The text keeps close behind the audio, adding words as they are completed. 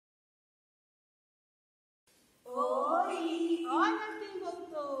Oi! Olha quem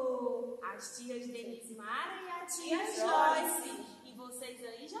voltou! As tias Denismara e a tia Joyce. E vocês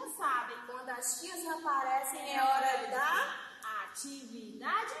aí já sabem, Quando as tias aparecem é hora da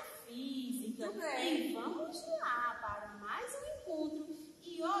atividade física. Muito bem. E vamos lá para mais um encontro.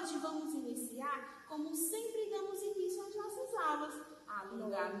 E hoje vamos iniciar, como sempre damos início às nossas aulas,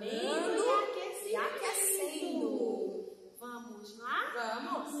 alongamento e aquecendo. Vamos lá?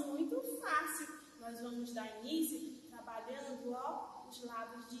 Vamos. Muito fácil. Nós vamos dar início trabalhando, ó, os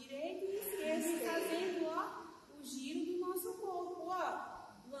lados direito e esquerdo, fazendo, ó, o giro do nosso corpo, ó.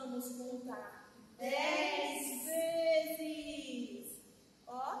 Vamos contar 10 vezes.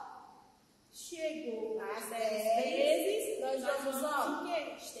 Ó, chegou às 10 vezes. Nós vamos, ó, o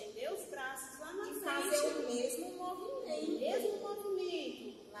quê? Estender os braços lá na e frente. fazer o mesmo movimento. O mesmo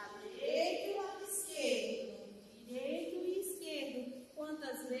movimento. Lado direito e lado esquerdo. Direito e esquerdo.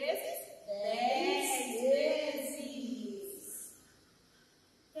 Quantas vezes? 10 vezes.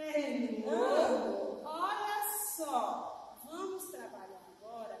 Terminando. Olha só. Vamos trabalhar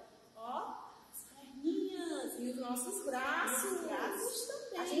agora, ó, as perninhas E os nossos braços. os braços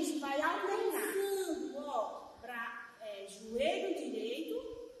também. A gente vai alternar. Usando, ó, joelho direito,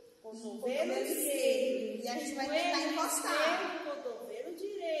 cotovelo Cotovelo esquerdo. esquerdo. E a gente vai tentar Joelho encostar. esquerdo, cotovelo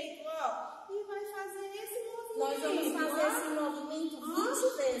direito, ó. E vai fazer esse movimento. Nós vamos fazer ó. esse movimento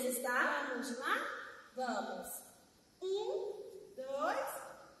 20 vezes, tá? Vamos lá? Vamos. 1, 2,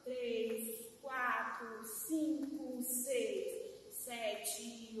 3, 4, 5, 6,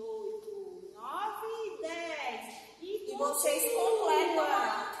 7, 8, 9 e 10. E vocês completam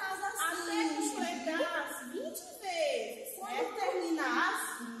lá em casa até as 20. completar as 20 vezes. Quando terminar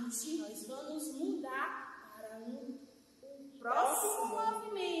as 20, Nós vamos mudar para um próximo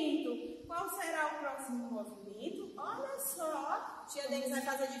movimento. Qual será o próximo movimento? Olha só. tia Denis vai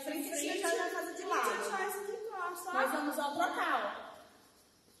fazer de frente e a tia Joyce vai fazer de Tia lado. Joyce de costas. Nós vamos ao trocar,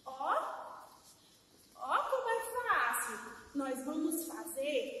 Ó, como é fácil. Nós vamos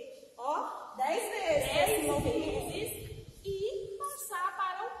fazer, ó, 10 vezes 10 esse movimento. vezes e passar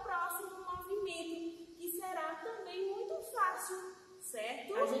para o próximo movimento, que será também muito fácil,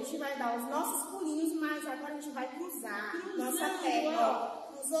 certo? A gente vai dar os nossos pulinhos, mas agora a gente vai cruzar nossa Cruzando, perna.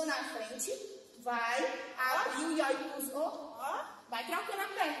 ó. Cruzou na frente, vai, abriu e aí cruzou, ó, vai trocando a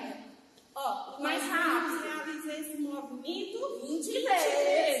perna. Ó, mais rápido. Realiza esse movimento 20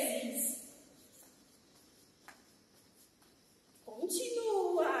 vezes.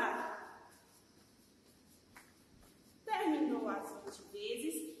 Continua. Terminou as 20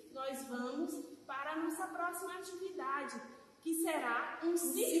 vezes, nós vamos para a nossa próxima atividade, que será um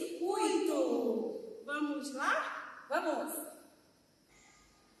circuito. Vamos lá? Vamos.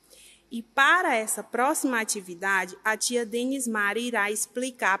 E para essa próxima atividade, a tia Denismara irá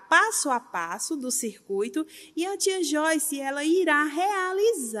explicar passo a passo do circuito e a tia Joyce ela irá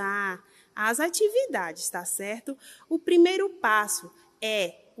realizar as atividades, tá certo? O primeiro passo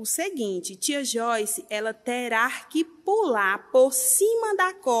é o seguinte, tia Joyce ela terá que pular por cima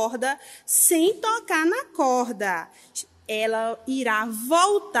da corda sem tocar na corda. Ela irá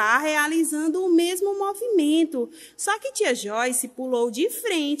voltar realizando o mesmo movimento. Só que tia Joyce pulou de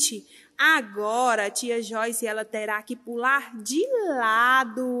frente. Agora, tia Joyce ela terá que pular de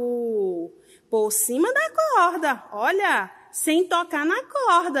lado, por cima da corda. Olha, sem tocar na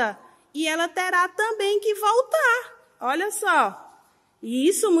corda. E ela terá também que voltar. Olha só.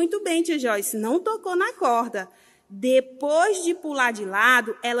 Isso, muito bem, tia Joyce. Não tocou na corda. Depois de pular de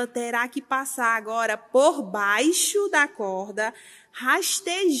lado, ela terá que passar agora por baixo da corda,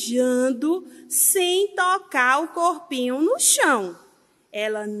 rastejando, sem tocar o corpinho no chão.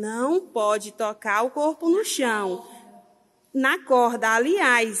 Ela não pode tocar o corpo no chão, na corda,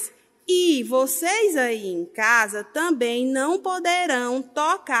 aliás. E vocês aí em casa também não poderão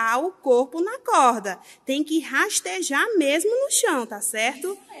tocar o corpo na corda. Tem que rastejar mesmo no chão, tá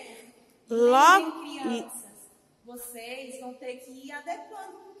certo? Logo, crianças, vocês vão ter que ir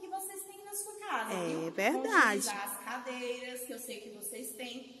adequando o que vocês têm na sua casa. É viu? verdade. Pode utilizar as cadeiras, que eu sei que vocês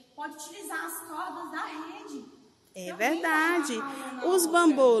têm. Pode utilizar as cordas da rede. É Também verdade. vai amarrar uma na Os outra.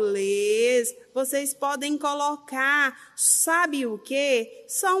 bambolês, vocês podem colocar, sabe o quê?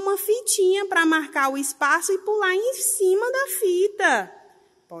 Só uma fitinha para marcar o espaço e pular em cima da fita.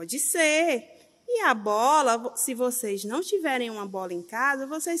 Pode ser. E a bola, se vocês não tiverem uma bola em casa,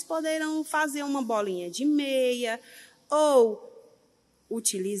 vocês poderão fazer uma bolinha de meia ou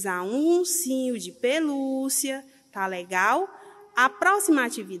utilizar um ursinho de pelúcia, tá legal? A próxima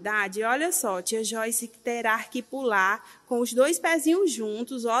atividade, olha só, tia Joyce terá que pular com os dois pezinhos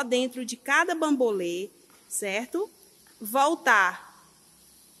juntos, ó, dentro de cada bambolê, certo? Voltar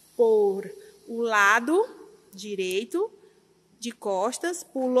por o lado direito, de costas,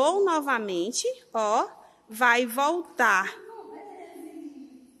 pulou novamente, ó, vai voltar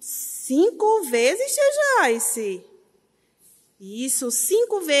 5 vezes, tia Joyce. Isso,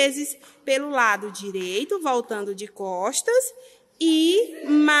 5 vezes pelo lado direito, voltando de costas, e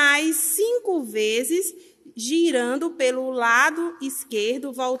mais 5 vezes girando pelo lado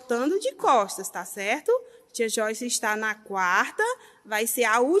esquerdo, voltando de costas, tá certo? Tia Joyce está na 4ª, vai ser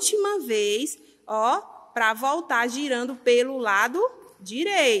a última vez, ó, para voltar girando pelo lado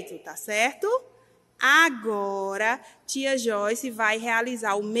direito, tá certo? Agora, tia Joyce vai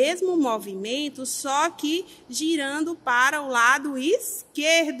realizar o mesmo movimento, só que girando para o lado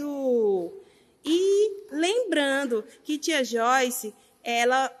esquerdo. E lembrando que tia Joyce,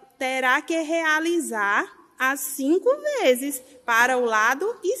 ela terá que realizar as 5 vezes para o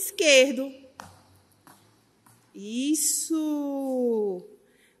lado esquerdo. Isso!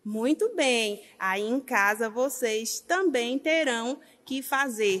 Muito bem. Aí em casa vocês também terão que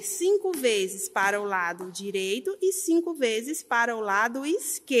fazer 5 vezes para o lado direito e 5 vezes para o lado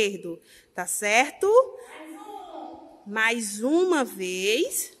esquerdo. Tá certo? Mais uma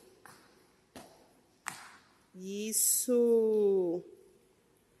vez. Isso.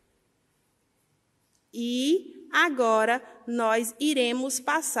 E agora nós iremos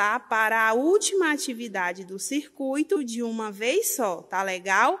passar para a última atividade do circuito de uma vez só, tá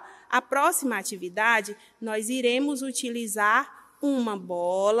legal? A próxima atividade nós iremos utilizar uma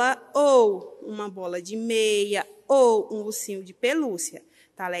bola ou uma bola de meia ou um ursinho de pelúcia,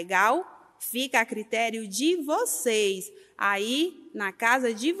 tá legal? Fica a critério de vocês, aí na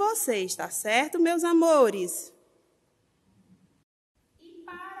casa de vocês, tá certo, meus amores? E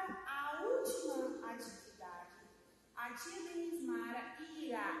para a última atividade, a tia Denismara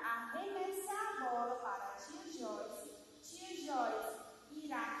irá arremessar a bola para a tia Joyce. Tia Joyce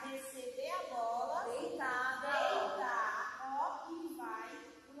irá receber a bola deitada, ó, e vai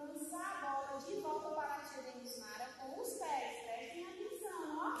lançar a bola de volta para a tia Denismara com os pés. Prestem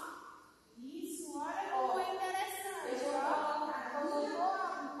atenção, ó. Isso, olha como é interessante, ó. Colocou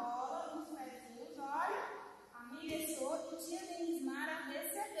a bola nos pezinhos, olha. Arremessou e tia Denismara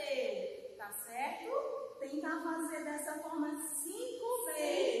recebeu, tá certo? Tentar fazer dessa forma 5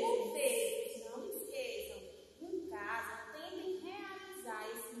 vezes. 5 vezes, não esqueçam. Em casa, tentem realizar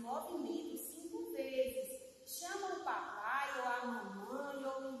esse movimento 5 vezes. Chama o papai ou a mamãe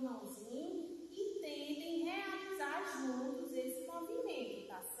ou o irmãozinho e tentem realizar juntos esse movimento,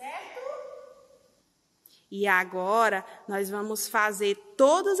 tá certo? E agora, nós vamos fazer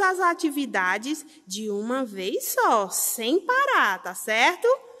todas as atividades de uma vez só, sem parar, tá certo?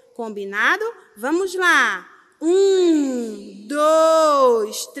 Combinado? Vamos lá! 1,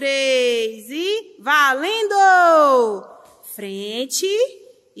 2, 3 e valendo! Frente,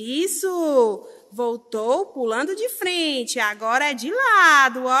 isso! Voltou pulando de frente, agora é de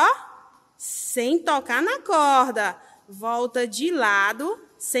lado, ó! Sem tocar na corda. Volta de lado,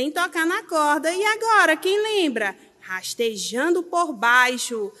 sem tocar na corda. E agora, quem lembra? Rastejando por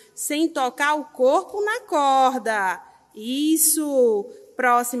baixo, sem tocar o corpo na corda. Isso!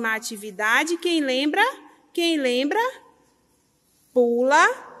 Próxima atividade, quem lembra? Quem lembra? Pula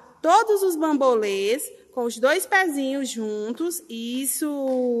todos os bambolês com os 2 pezinhos juntos.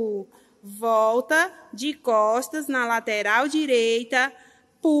 Isso! Volta de costas na lateral direita.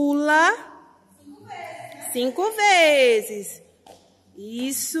 Pula 5 vezes.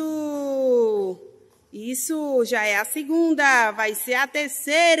 Isso! Isso já é a segunda, vai ser a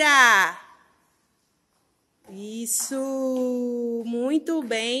terceira. Isso! Muito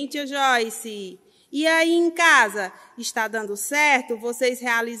bem, tia Joyce. E aí em casa, está dando certo vocês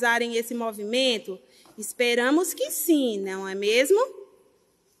realizarem esse movimento? Esperamos que sim, não é mesmo?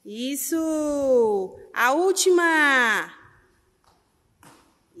 Isso! A última!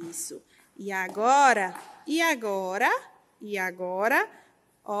 Isso. E agora,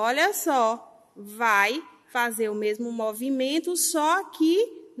 olha só, vai fazer o mesmo movimento, só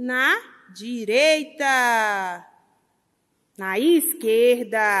que na direita. Na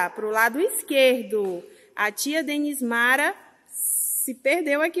esquerda, para o lado esquerdo. A tia Denismara se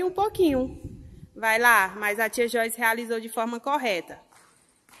perdeu aqui um pouquinho. Vai lá, mas a tia Joyce realizou de forma correta.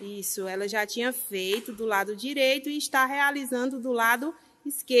 Isso, ela já tinha feito do lado direito e está realizando do lado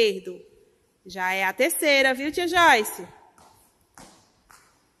esquerdo. Já é a terceira, viu, tia Joyce?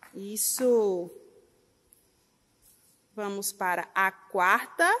 Isso. Vamos para a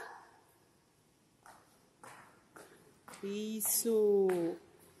 4ª. Isso.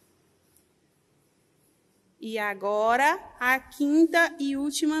 E agora, a 5ª e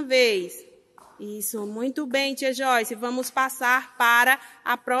última vez. Isso, muito bem, tia Joyce. Vamos passar para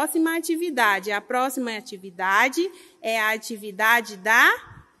a próxima atividade. A próxima atividade é a atividade da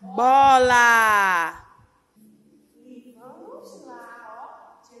bola. E vamos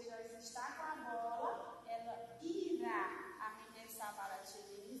lá, ó. Tia Joyce está com a bola. Ela irá arremessar para a tia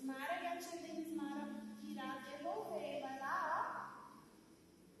Denismara e a tia Denismara irá devolver. Vai lá,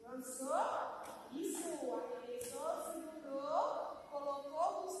 ó. Lançou.